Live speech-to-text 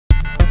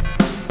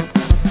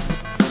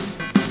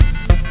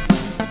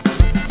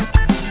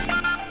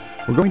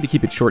We're going to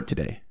keep it short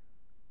today.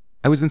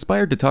 I was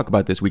inspired to talk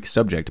about this week's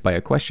subject by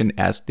a question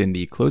asked in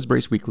the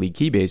CloseBrace Weekly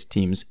Keybase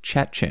team's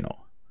chat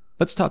channel.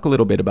 Let's talk a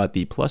little bit about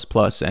the plus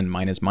plus and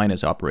minus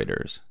minus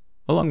operators,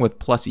 along with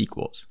plus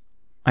equals.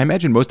 I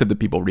imagine most of the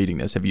people reading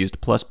this have used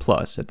plus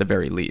plus at the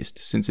very least,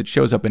 since it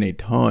shows up in a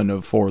ton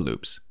of for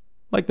loops,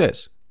 like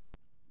this,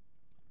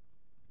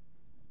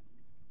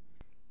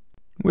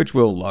 which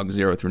will log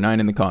 0 through 9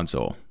 in the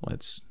console.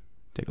 Let's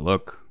take a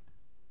look.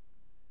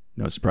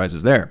 No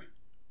surprises there.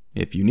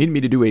 If you need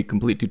me to do a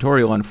complete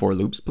tutorial on for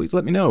loops, please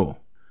let me know.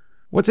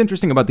 What's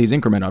interesting about these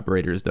increment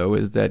operators, though,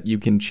 is that you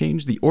can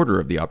change the order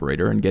of the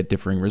operator and get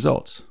differing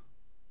results.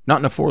 Not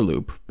in a for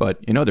loop, but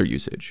in other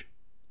usage.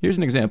 Here's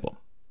an example.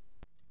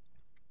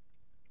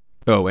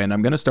 Oh, and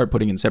I'm going to start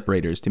putting in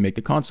separators to make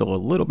the console a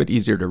little bit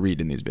easier to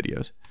read in these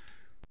videos.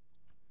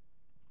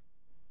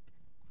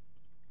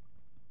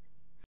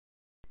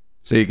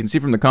 So you can see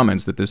from the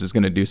comments that this is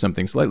going to do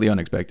something slightly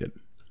unexpected.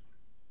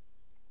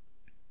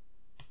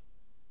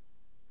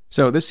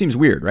 So this seems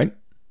weird, right?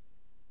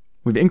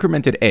 We've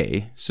incremented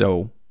A,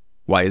 so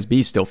why is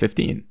B still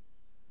 15?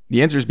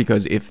 The answer is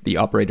because if the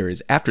operator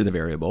is after the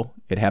variable,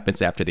 it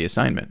happens after the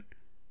assignment.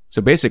 So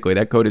basically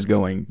that code is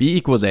going B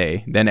equals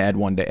A, then add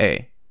 1 to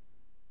A.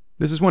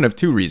 This is one of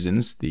two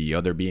reasons, the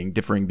other being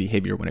differing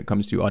behavior when it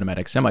comes to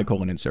automatic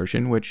semicolon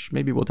insertion, which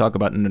maybe we'll talk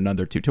about in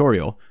another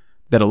tutorial,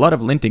 that a lot of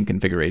linting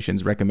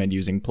configurations recommend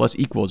using plus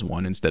equals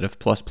 1 instead of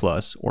plus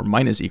plus, or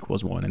minus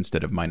equals 1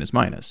 instead of minus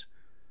minus.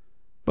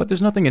 But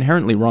there's nothing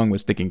inherently wrong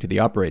with sticking to the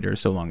operator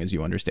so long as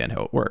you understand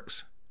how it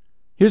works.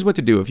 Here's what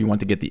to do if you want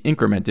to get the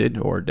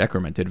incremented or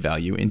decremented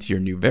value into your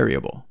new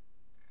variable.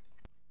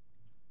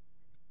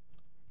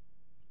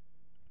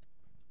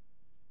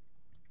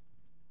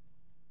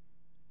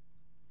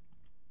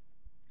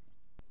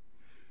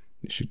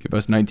 This should give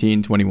us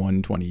 19,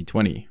 21, 20,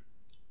 20.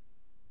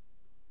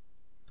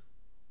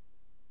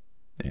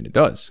 And it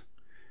does.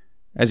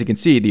 As you can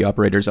see, the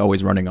operator is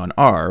always running on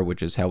R,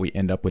 which is how we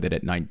end up with it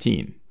at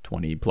 19.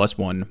 20 plus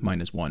 1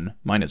 minus 1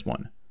 minus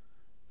 1.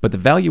 But the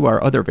value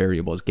our other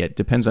variables get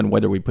depends on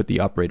whether we put the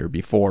operator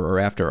before or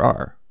after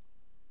R.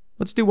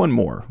 Let's do one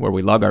more, where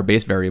we log our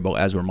base variable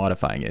as we're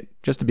modifying it,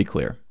 just to be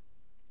clear.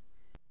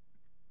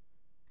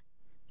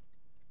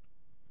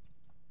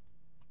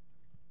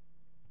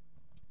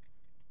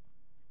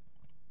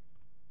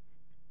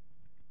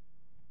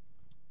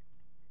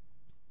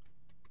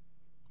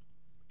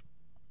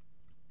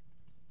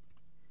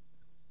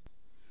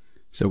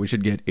 So we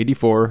should get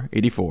 84,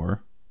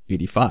 84,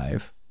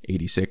 85,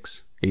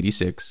 86,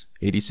 86,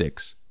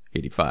 86,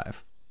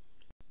 85.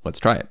 Let's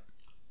try it.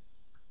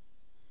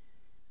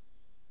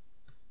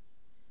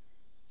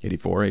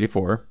 84,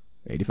 84,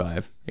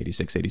 85,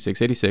 86,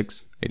 86,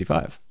 86,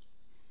 85.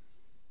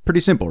 Pretty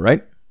simple,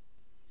 right?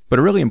 But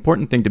a really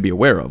important thing to be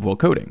aware of while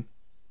coding.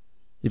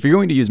 If you're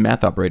going to use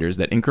math operators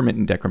that increment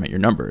and decrement your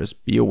numbers,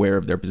 be aware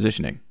of their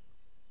positioning.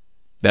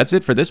 That's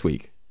it for this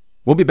week.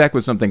 We'll be back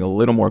with something a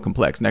little more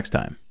complex next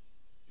time.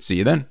 See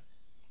you then.